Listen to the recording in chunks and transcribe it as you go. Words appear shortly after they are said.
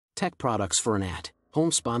Tech products for an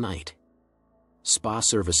at-home spa night. Spa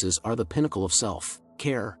services are the pinnacle of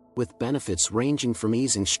self-care, with benefits ranging from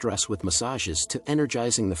easing stress with massages to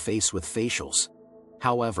energizing the face with facials.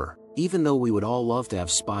 However, even though we would all love to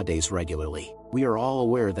have spa days regularly, we are all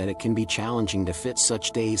aware that it can be challenging to fit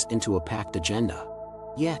such days into a packed agenda.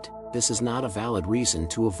 Yet, this is not a valid reason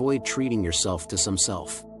to avoid treating yourself to some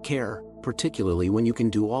self-care, particularly when you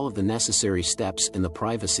can do all of the necessary steps in the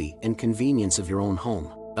privacy and convenience of your own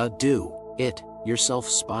home. A do-it-yourself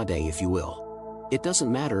spa day, if you will. It doesn't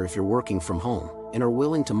matter if you're working from home and are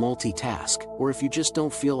willing to multitask, or if you just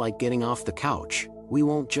don't feel like getting off the couch, we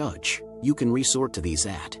won't judge. You can resort to these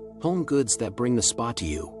at-home goods that bring the spa to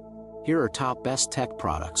you. Here are top best tech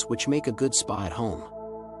products which make a good spa at home.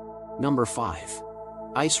 Number 5.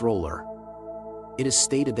 Ice roller. It is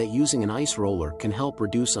stated that using an ice roller can help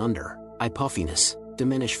reduce under-eye puffiness,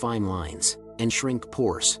 diminish fine lines, and shrink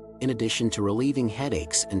pores, in addition to relieving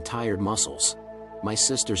headaches and tired muscles. My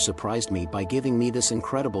sister surprised me by giving me this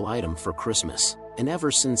incredible item for Christmas, and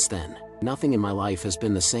ever since then, nothing in my life has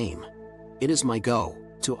been the same. It is my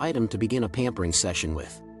go-to item to begin a pampering session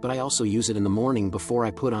with, but I also use it in the morning before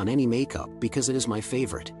I put on any makeup because it is my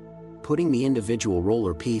favorite. Putting the individual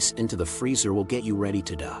roller piece into the freezer will get you ready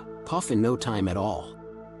to puff in no time at all.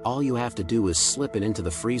 All you have to do is slip it into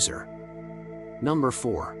the freezer. Number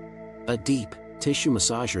 4. A deep tissue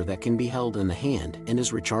massager that can be held in the hand and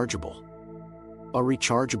is rechargeable. A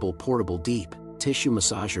rechargeable portable deep tissue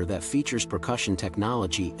massager that features percussion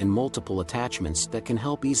technology and multiple attachments that can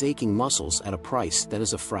help ease aching muscles at a price that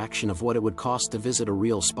is a fraction of what it would cost to visit a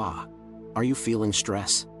real spa. Are you feeling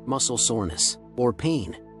stress, muscle soreness, or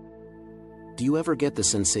pain? Do you ever get the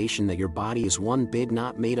sensation that your body is one big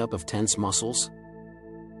knot made up of tense muscles?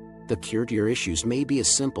 The cure to your issues may be as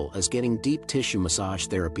simple as getting deep tissue massage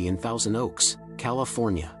therapy in Thousand Oaks,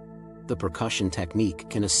 California. The percussion technique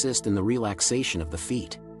can assist in the relaxation of the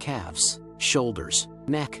feet, calves, shoulders,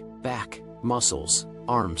 neck, back, muscles,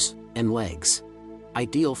 arms, and legs.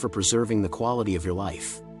 Ideal for preserving the quality of your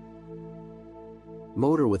life.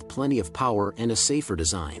 Motor with plenty of power and a safer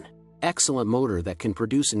design. Excellent motor that can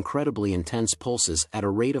produce incredibly intense pulses at a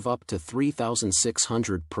rate of up to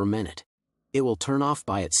 3,600 per minute. It will turn off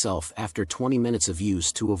by itself after 20 minutes of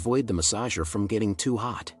use to avoid the massager from getting too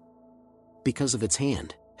hot. Because of its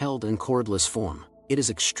handheld and cordless form, it is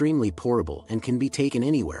extremely portable and can be taken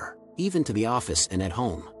anywhere, even to the office and at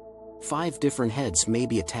home. 5 different heads may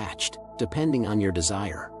be attached, depending on your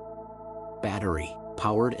desire. Battery,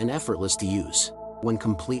 powered and effortless to use. When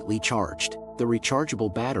completely charged, the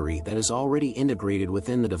rechargeable battery that is already integrated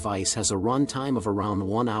within the device has a run time of around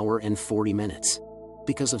 1 hour and 40 minutes.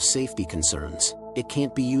 Because of safety concerns, it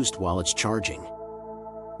can't be used while it's charging.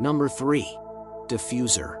 Number 3.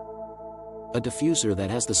 Diffuser. A diffuser that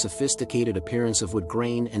has the sophisticated appearance of wood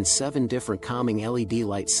grain and 7 different calming LED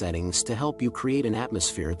light settings to help you create an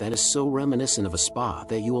atmosphere that is so reminiscent of a spa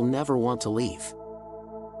that you will never want to leave.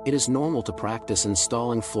 It is normal to practice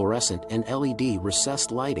installing fluorescent and LED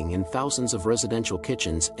recessed lighting in thousands of residential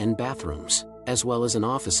kitchens and bathrooms, as well as in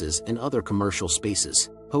offices and other commercial spaces,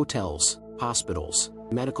 hotels, hospitals,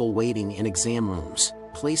 medical waiting and exam rooms,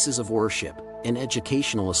 places of worship, and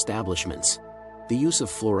educational establishments. The use of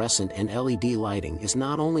fluorescent and LED lighting is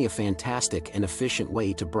not only a fantastic and efficient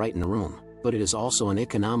way to brighten a room, but it is also an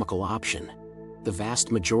economical option. The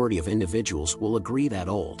vast majority of individuals will agree that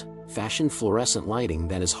old-fashioned fluorescent lighting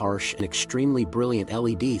that is harsh and extremely brilliant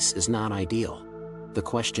LEDs is not ideal. The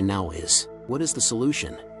question now is, what is the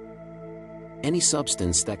solution? Any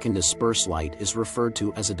substance that can disperse light is referred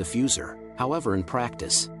to as a diffuser. However, in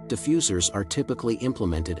practice, diffusers are typically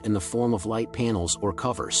implemented in the form of light panels or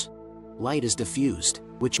covers. Light is diffused,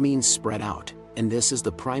 which means spread out, and this is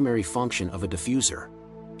the primary function of a diffuser.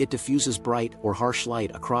 It diffuses bright or harsh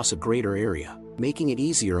light across a greater area, making it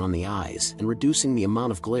easier on the eyes and reducing the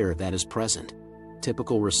amount of glare that is present.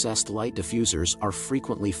 Typical recessed light diffusers are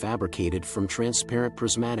frequently fabricated from transparent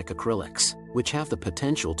prismatic acrylics, which have the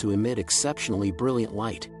potential to emit exceptionally brilliant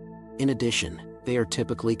light. In addition, they are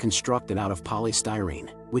typically constructed out of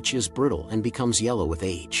polystyrene, which is brittle and becomes yellow with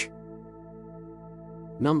age.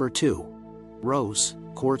 Number 2. Rose,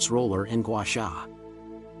 Quartz Roller and Gua Sha.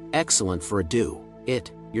 Excellent for a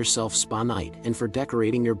do-it-yourself spa night and for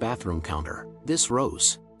decorating your bathroom counter. This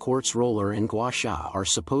rose, quartz roller and gua sha are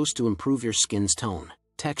supposed to improve your skin's tone,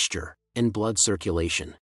 texture, and blood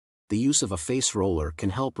circulation. The use of a face roller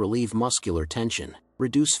can help relieve muscular tension,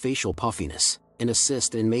 reduce facial puffiness, and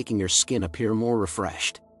assist in making your skin appear more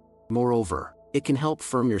refreshed. Moreover, it can help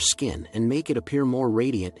firm your skin and make it appear more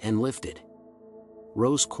radiant and lifted.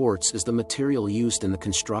 Rose quartz is the material used in the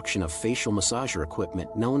construction of facial massager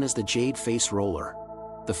equipment known as the jade face roller.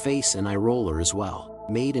 The face and eye roller is well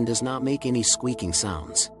made and does not make any squeaking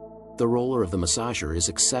sounds. The roller of the massager is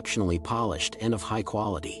exceptionally polished and of high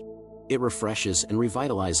quality. It refreshes and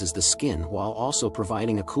revitalizes the skin while also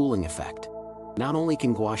providing a cooling effect. Not only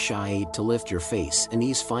can gua sha aid to lift your face and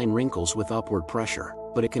ease fine wrinkles with upward pressure,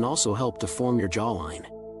 but it can also help to form your jawline.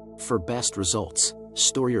 For best results,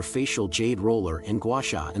 store your facial jade roller and gua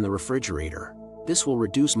sha in the refrigerator. This will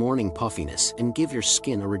reduce morning puffiness and give your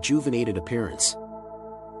skin a rejuvenated appearance.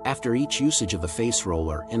 After each usage of the face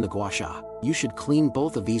roller and the gua sha, you should clean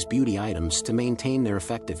both of these beauty items to maintain their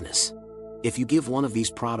effectiveness. If you give one of these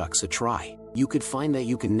products a try, you could find that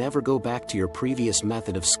you can never go back to your previous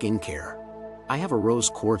method of skincare. I have a rose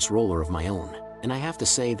quartz roller of my own, and I have to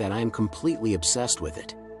say that I am completely obsessed with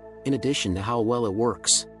it. In addition to how well it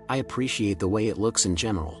works, I appreciate the way it looks in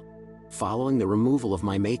general. Following the removal of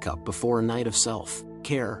my makeup before a night of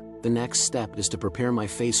self-care, the next step is to prepare my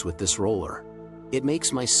face with this roller. It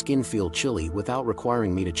makes my skin feel chilly without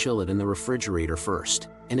requiring me to chill it in the refrigerator first,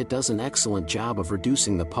 and it does an excellent job of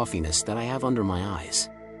reducing the puffiness that I have under my eyes.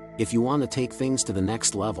 If you want to take things to the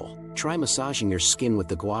next level, try massaging your skin with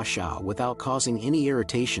the gua sha without causing any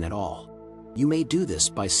irritation at all. You may do this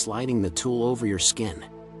by sliding the tool over your skin.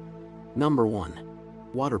 Number 1.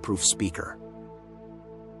 Waterproof speaker.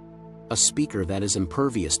 A speaker that is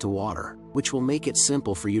impervious to water, which will make it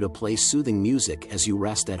simple for you to play soothing music as you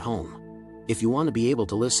rest at home. If you want to be able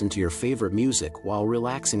to listen to your favorite music while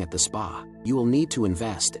relaxing at the spa, you will need to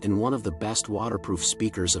invest in one of the best waterproof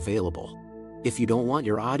speakers available. If you don't want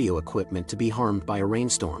your audio equipment to be harmed by a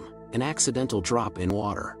rainstorm, an accidental drop in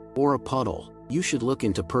water, or a puddle, you should look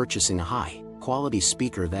into purchasing a high-quality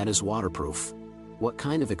speaker that is waterproof. What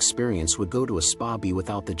kind of experience would go to a spa be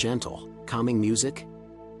without the gentle, calming music?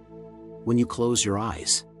 When you close your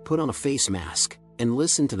eyes, put on a face mask, and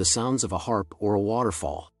listen to the sounds of a harp or a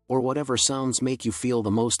waterfall, or whatever sounds make you feel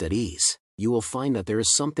the most at ease, you will find that there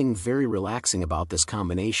is something very relaxing about this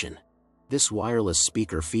combination. This wireless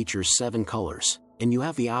speaker features 7 colors, and you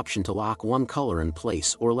have the option to lock one color in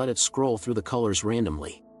place or let it scroll through the colors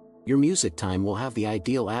randomly. Your music time will have the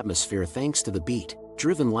ideal atmosphere thanks to the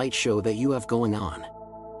beat-driven light show that you have going on.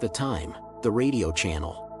 The time, the radio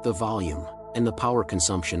channel, the volume, and the power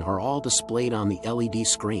consumption are all displayed on the LED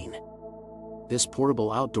screen. This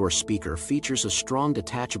portable outdoor speaker features a strong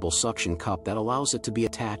detachable suction cup that allows it to be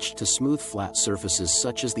attached to smooth flat surfaces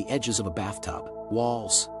such as the edges of a bathtub,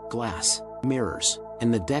 walls, glass, mirrors,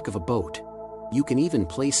 and the deck of a boat. You can even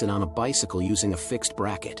place it on a bicycle using a fixed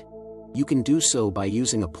bracket. You can do so by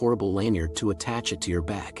using a portable lanyard to attach it to your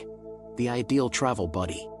bag. The ideal travel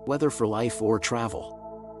buddy, whether for life or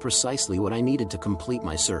travel. Precisely what I needed to complete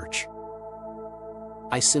my search.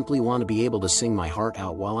 I simply want to be able to sing my heart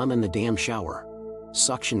out while I'm in the damn shower.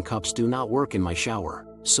 Suction cups do not work in my shower,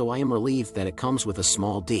 so I am relieved that it comes with a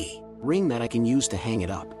small D-ring that I can use to hang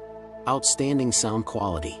it up. Outstanding sound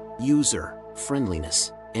quality, user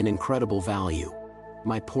friendliness, and incredible value.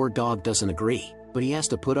 My poor dog doesn't agree, but he has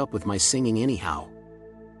to put up with my singing anyhow.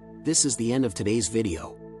 This is the end of today's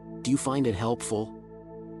video. Do you find it helpful?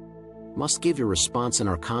 Must give your response in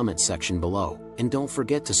our comment section below, and don't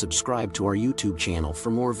forget to subscribe to our YouTube channel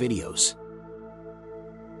for more videos.